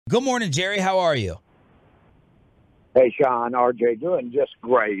Good morning, Jerry. How are you? Hey, Sean, RJ, doing just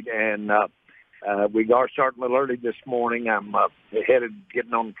great. And we are starting a little early this morning. I'm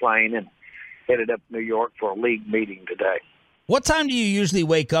getting on the plane and headed up to New York for a league meeting today. What time do you usually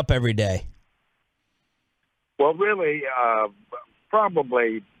wake up every day? Well, really,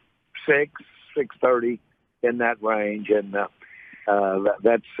 probably 6:30 in that range. And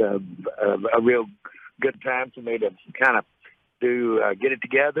that's a real good time for me to kind of get it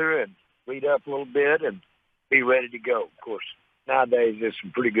together and read up a little bit and be ready to go. Of course, nowadays there's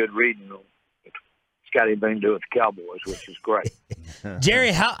some pretty good reading. It's got anything to do with the Cowboys, which is great.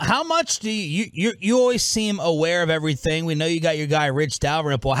 Jerry, how much do you always seem aware of everything? We know you got your guy Rich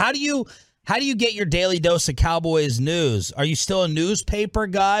Dalrymple. How do you get your daily dose of Cowboys news? Are you still a newspaper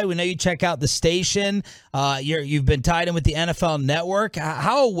guy? We know you check out the station. You've been tied in with the NFL Network.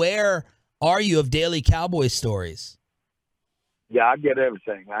 How aware are you of daily Cowboys stories? Yeah, I get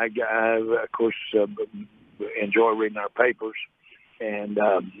everything. I of course, enjoy reading our papers, and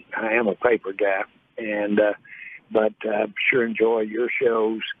I am a paper guy. But sure enjoy your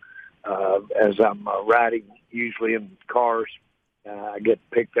shows as I'm riding, usually in cars. I get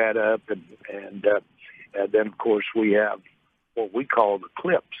to pick that up, and then of course we have what we call the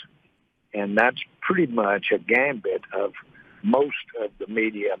clips, and that's pretty much a gambit of most of the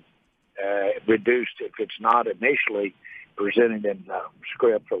media, reduced. If it's not initially presented in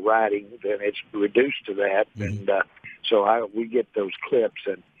script or writing, then it's reduced to that. Mm-hmm. And so we get those clips,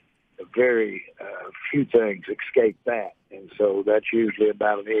 and very few things escape that. And so that's usually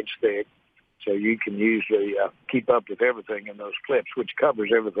about an inch thick. So you can usually keep up with everything in those clips, which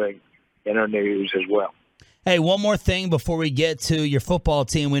covers everything in our news as well. Hey, one more thing before we get to your football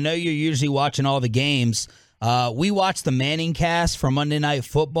team. We know you're usually watching all the games. We watched the Manning cast for Monday Night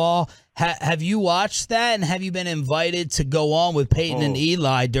Football. Have you watched that, and have you been invited to go on with Peyton and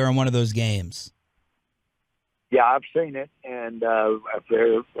Eli during one of those games? Yeah, I've seen it, and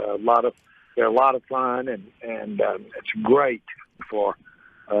they're a lot of fun, and it's great for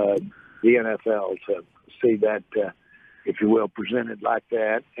the NFL to see that, if you will, presented like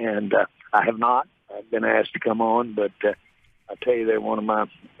that. And I have not. I've been asked to come on, but I tell you, they're one of my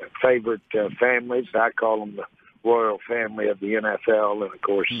favorite families. I call them the royal family of the NFL. And, of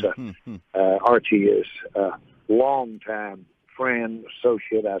course, Archie is a longtime friend,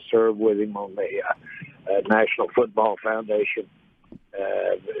 associate. I served with him on the National Football Foundation.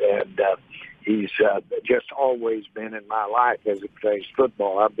 And he's just always been in my life as it plays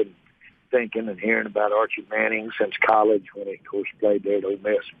football. I've been thinking and hearing about Archie Manning since college when he, of course, played there at Ole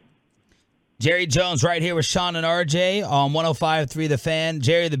Miss. Jerry Jones right here with Sean and RJ on 105.3 The Fan.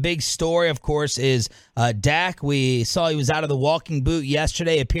 Jerry, the big story, of course, is Dak. We saw he was out of the walking boot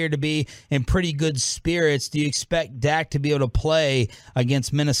yesterday, appeared to be in pretty good spirits. Do you expect Dak to be able to play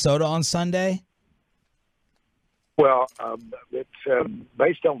against Minnesota on Sunday? Well, it's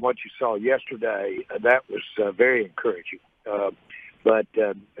based on what you saw yesterday, that was very encouraging. But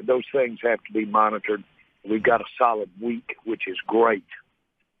those things have to be monitored. We've got a solid week, which is great.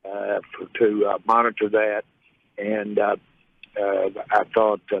 To monitor that, and I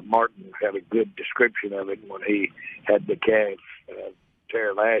thought Martin had a good description of it when he had the calf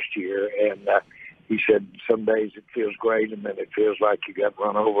tear last year, and he said some days it feels great, and then it feels like you got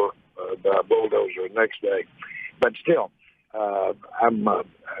run over by a bulldozer the next day. But still, I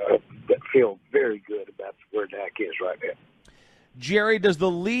feel very good about where Dak is right now. Jerry, does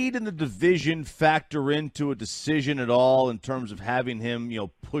the lead in the division factor into a decision at all in terms of having him,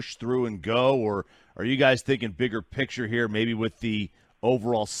 push through and go, or are you guys thinking bigger picture here, maybe with the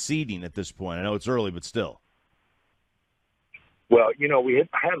overall seeding at this point? I know it's early, but still. Well, we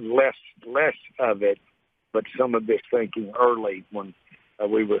had less of it, but some of this thinking early when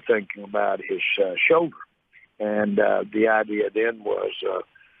we were thinking about his shoulder, and the idea then was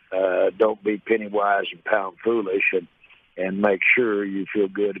don't be penny wise and pound foolish, and make sure you feel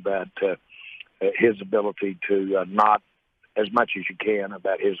good about his ability to not, as much as you can,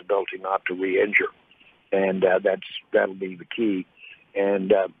 about his ability not to re-injure. And that'll be the key.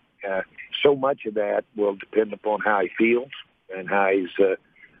 And so much of that will depend upon how he feels and how he's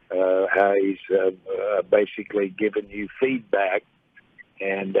basically giving you feedback.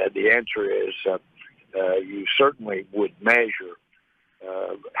 And the answer is you certainly would measure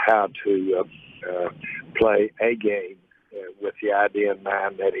how to play a game with the idea in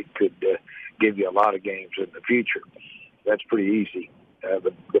mind that it could give you a lot of games in the future. That's pretty easy.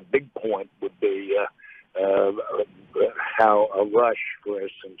 The big point would be how a Rush, for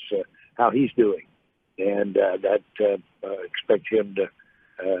instance, how he's doing. And expect him to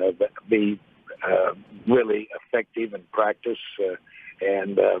be really effective in practice,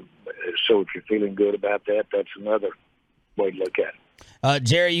 And so if you're feeling good about that, that's another way to look at it.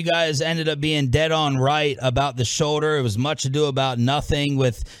 Jerry, you guys ended up being dead on right about the shoulder. It was much ado about nothing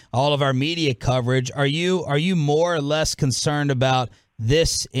with all of our media coverage. Are you more or less concerned about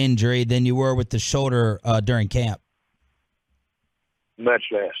this injury than you were with the shoulder during camp? Much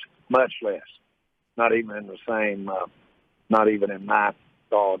less. Not even in the same. Not even in my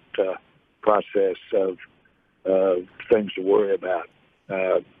thought process of things to worry about.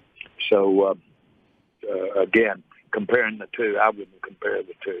 Again, comparing the two, I wouldn't compare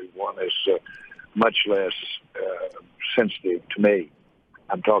the two. One is much less sensitive to me.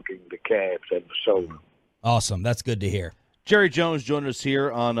 I'm talking the calf and the shoulder. Awesome. That's good to hear. Jerry Jones joined us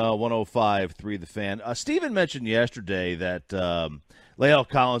here on 105.3 The Fan. Steven mentioned yesterday that La'el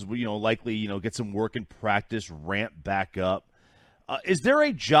Collins will, likely, get some work in practice, ramp back up. Is there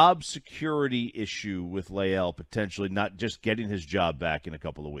a job security issue with La'el potentially not just getting his job back in a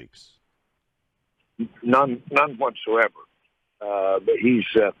couple of weeks? None whatsoever. But he's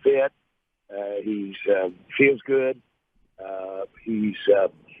fit. He's feels good.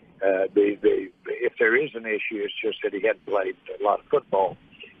 If there is an issue, it's just that he hadn't played a lot of football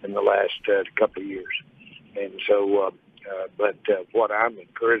in the last couple of years. And so, what I'm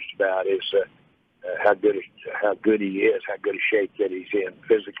encouraged about is how good he is, how good a shape that he's in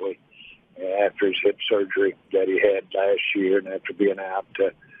physically after his hip surgery that he had last year, and after being out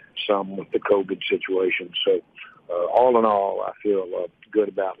some with the COVID situation. So, all in all, I feel good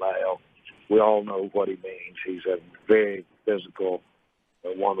about La'el. We all know what he means. He's a very physical,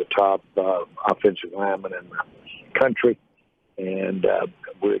 one of the top offensive linemen in the country, and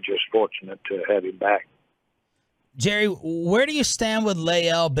we're just fortunate to have him back. Jerry, where do you stand with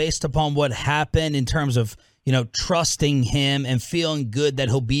La'el based upon what happened in terms of, trusting him and feeling good that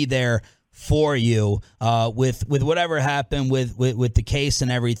he'll be there for you with whatever happened with the case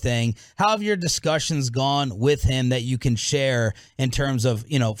and everything? How have your discussions gone with him that you can share in terms of,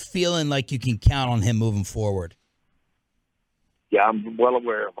 feeling like you can count on him moving forward? Yeah, I'm well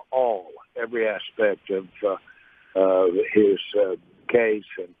aware of every aspect of his case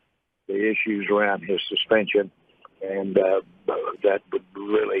and the issues around his suspension. And that would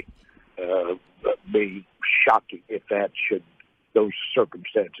really be shocking if those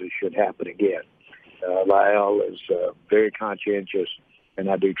circumstances should happen again. La'el is very conscientious, and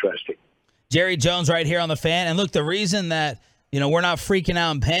I do trust him. Jerry Jones right here on The Fan. And look, the reason that, we're not freaking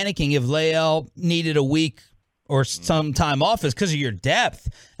out and panicking if La'el needed a week or some time off is because of your depth.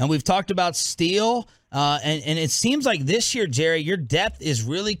 And we've talked about Steele. And it seems like this year, Jerry, your depth is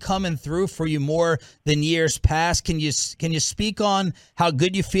really coming through for you more than years past. Can you speak on how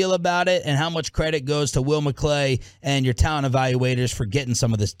good you feel about it and how much credit goes to Will McClay and your talent evaluators for getting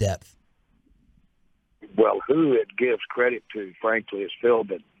some of this depth? Well, who it gives credit to, frankly, is Phil,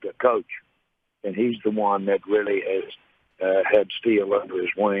 the coach. And he's the one that really has had Steele under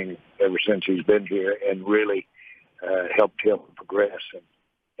his wing ever since he's been here and really helped him progress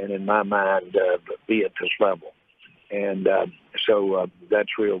and in my mind, be at this level. And so that's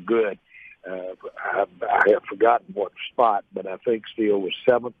real good. I have forgotten what spot, but I think Steele was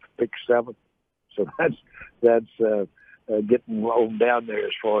picked seventh. So that's getting rolled down there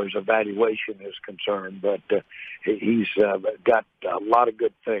as far as evaluation is concerned. But he's got a lot of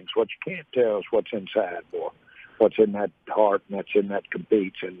good things. What you can't tell is what's inside, boy. What's in that heart and what's in that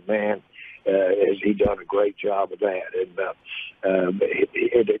competes. And, man, has he done a great job of that. And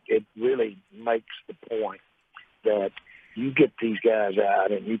it really makes the point that you get these guys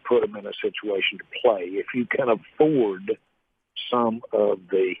out and you put them in a situation to play. If you can afford some of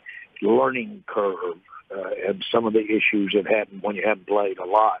the learning curve and some of the issues that happen when you haven't played a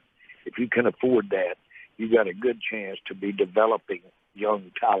lot, if you can afford that, you got a good chance to be developing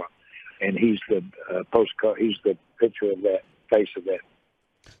young talent. And he's the he's the picture of that, face of that.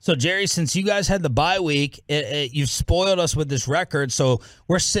 So, Jerry, since you guys had the bye week, you've spoiled us with this record. So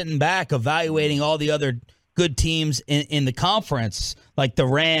we're sitting back evaluating all the other good teams in the conference, like the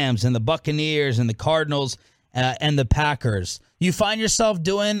Rams and the Buccaneers and the Cardinals and the Packers. You find yourself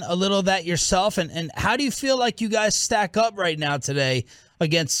doing a little of that yourself? And how do you feel like you guys stack up right now today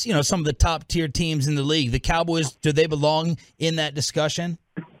against, some of the top-tier teams in the league? The Cowboys, do they belong in that discussion?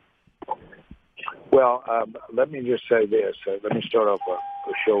 Well, let me just say this. Let me start off with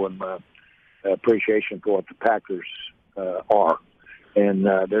showing my appreciation for what the Packers are. And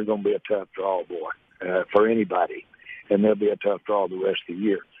they're going to be a tough draw, boy, for anybody. And they'll be a tough draw the rest of the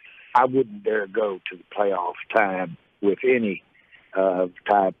year. I wouldn't dare go to the playoff time with any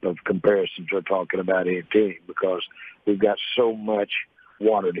type of comparisons we're talking about any team because we've got so much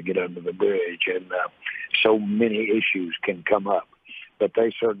water to get under the bridge and so many issues can come up. but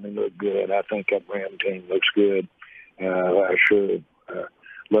they certainly look good. I think that Ram team looks good. I sure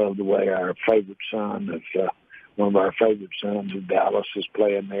love the way our favorite son, one of our favorite sons of Dallas, is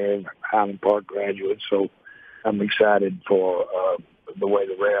playing there, Highland Park graduate. So I'm excited for the way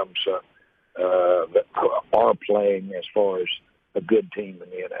the Rams are playing as far as a good team in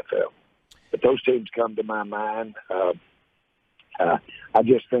the NFL. But those teams come to my mind. I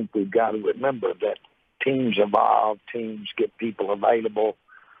just think we've got to remember that teams evolve, teams get people available,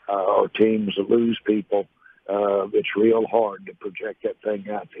 or teams lose people. It's real hard to project that thing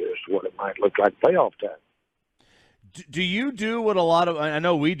out there as to what it might look like playoff time. Do you do what a lot of – I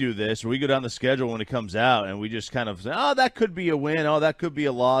know we do this. We go down the schedule when it comes out, and we just kind of say, oh, that could be a win. Oh, that could be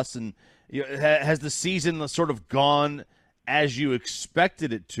a loss. And has the season sort of gone as you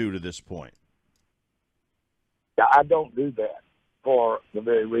expected it to this point? I don't do that for the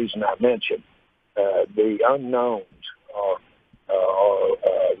very reason I mentioned. The unknowns are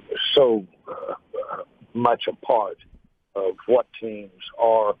so much a part of what teams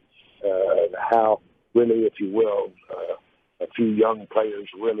are, how really, if you will, a few young players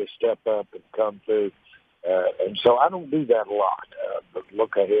really step up and come through. And so I don't do that a lot, but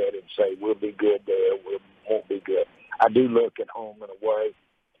look ahead and say we'll be good there, we won't be good. I do look at home and away,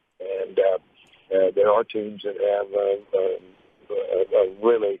 and there are teams that have a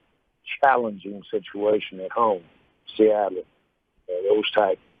really challenging situation at home, Seattle, those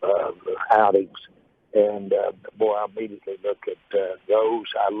type of outings. And, boy, I immediately look at those.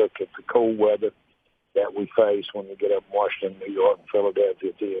 I look at the cold weather that we face when we get up in Washington, New York, and Philadelphia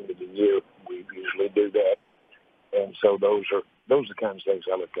at the end of the year. We usually do that. And so those are the kinds of things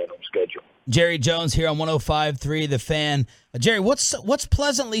I look at on schedule. Jerry Jones here on 105.3 The Fan. Jerry, what's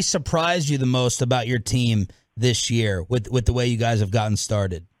pleasantly surprised you the most about your team this year with the way you guys have gotten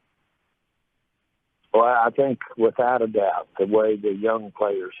started? Well, I think without a doubt, the way the young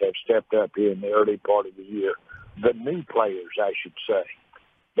players have stepped up here in the early part of the year, the new players, I should say,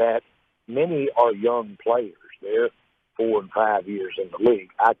 that many are young players. They're 4 and 5 years in the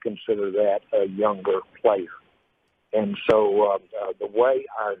league. I consider that a younger player. And so the way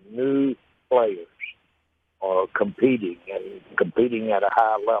our new players are competing at a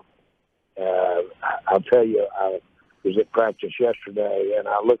high level, I'll tell you, I was at practice yesterday, and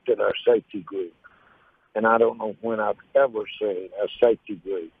I looked at our safety group. And I don't know when I've ever seen a safety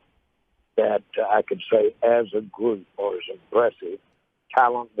group that I could say as a group or as impressive,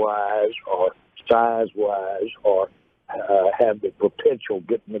 talent-wise or size-wise, or have the potential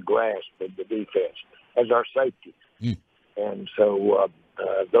getting the grasp of the defense as our safety. And so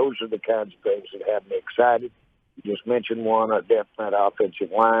those are the kinds of things that have me excited. You just mentioned one, our depth in that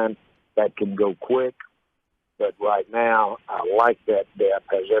offensive line. That can go quick. But right now, I like that depth.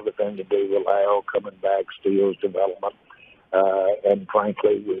 Has everything to do with Lyle coming back, Steele's development. And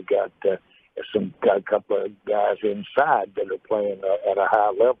frankly, we've got a couple of guys inside that are playing at a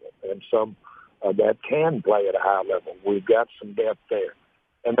high level, and some that can play at a high level. We've got some depth there.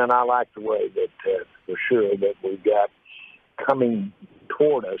 And then I like the way that for sure that we've got coming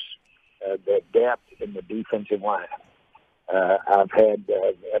toward us the depth in the defensive line. I've had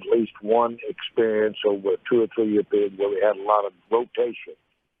at least one experience over a 2 or 3 year period where we had a lot of rotation,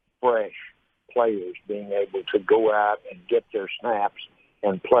 fresh players being able to go out and get their snaps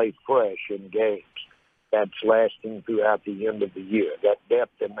and play fresh in games. That's lasting throughout the end of the year. That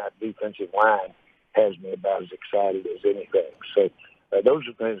depth in that defensive line has me about as excited as anything. So those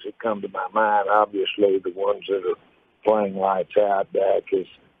are things that come to my mind. Obviously, the ones that are playing lights out, Dak is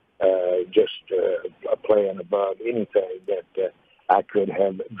just playing above anything that I could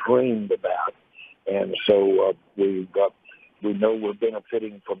have dreamed about. And so we know we're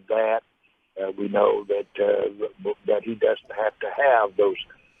benefiting from that. We know that he doesn't have to have those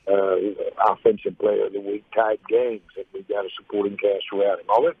offensive player of the week type games, that we've got a supporting cast around him.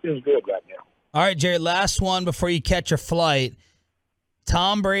 All that feels good right now. All right, Jerry, last one before you catch your flight.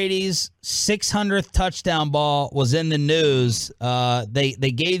 Tom Brady's 600th touchdown ball was in the news.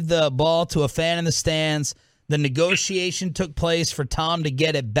 They gave the ball to a fan in the stands. The negotiation took place for Tom to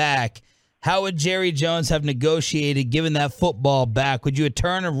get it back. How would Jerry Jones have negotiated giving that football back? Would you have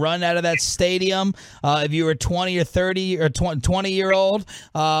turned and run out of that stadium if you were 20 or 30 or 20-year-old?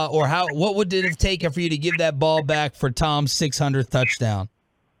 Or what would it have taken for you to give that ball back for Tom's 600th touchdown?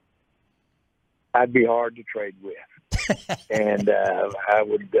 I'd be hard to trade with. And I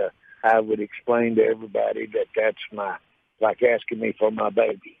would explain to everybody that that's like asking me for my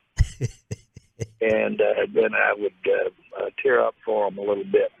baby. And then I would tear up for them a little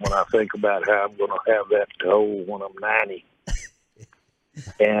bit when I think about how I'm going to have that to hold when I'm 90.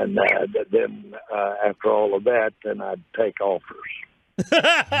 And then after all of that, then I'd take offers.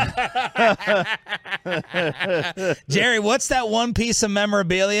 Jerry, what's that one piece of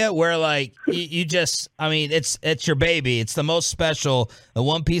memorabilia where, like, you just, I mean, it's your baby. It's the most special, the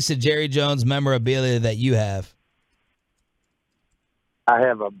one piece of Jerry Jones memorabilia that you have? I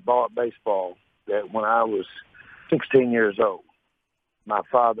have a baseball that when I was 16 years old, my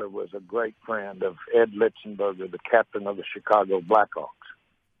father was a great friend of Ed Litzenberger, the captain of the Chicago Blackhawks.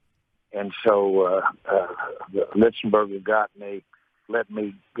 And so Litzenberger let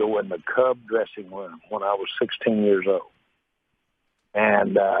me go in the Cub dressing room when I was 16 years old.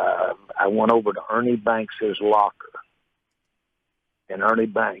 And I went over to Ernie Banks' locker, and Ernie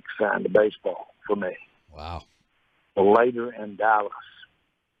Banks signed a baseball for me. Wow. Well, later in Dallas,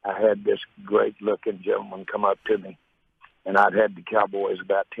 I had this great-looking gentleman come up to me, and I'd had the Cowboys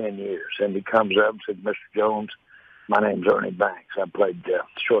about 10 years. And he comes up and said, Mr. Jones, my name's Ernie Banks. I played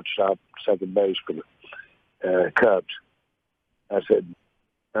shortstop, second base for the Cubs. I said,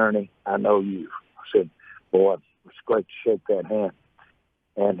 Ernie, I know you. I said, boy, it's great to shake that hand.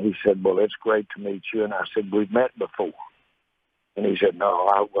 And he said, well, it's great to meet you. And I said, we've met before. And he said, no,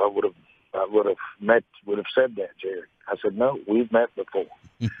 I would have said that, Jerry. I said, no, we've met before.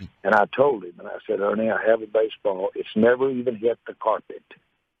 And I told him, and I said, Ernie, I have a baseball. It's never even hit the carpet.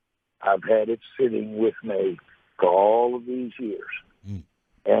 I've had it sitting with me for all of these years.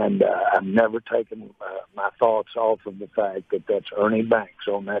 And I've never taken my thoughts off of the fact that that's Ernie Banks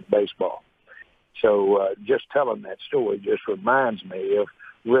on that baseball. So just telling that story just reminds me of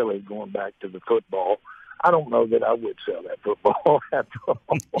really going back to the football. I don't know that I would sell that football after all.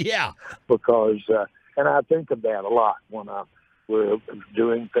 Yeah. Because, and I think of that a lot when we're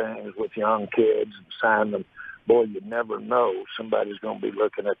doing things with young kids and sign them. Boy, you never know. Somebody's going to be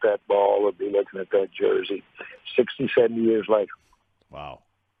looking at that ball or be looking at that jersey 60, 70 years later. Wow.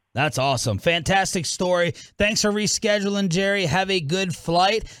 That's awesome. Fantastic story. Thanks for rescheduling, Jerry. Have a good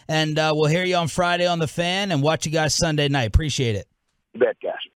flight, and we'll hear you on Friday on The Fan and watch you guys Sunday night. Appreciate it. You bet, guys.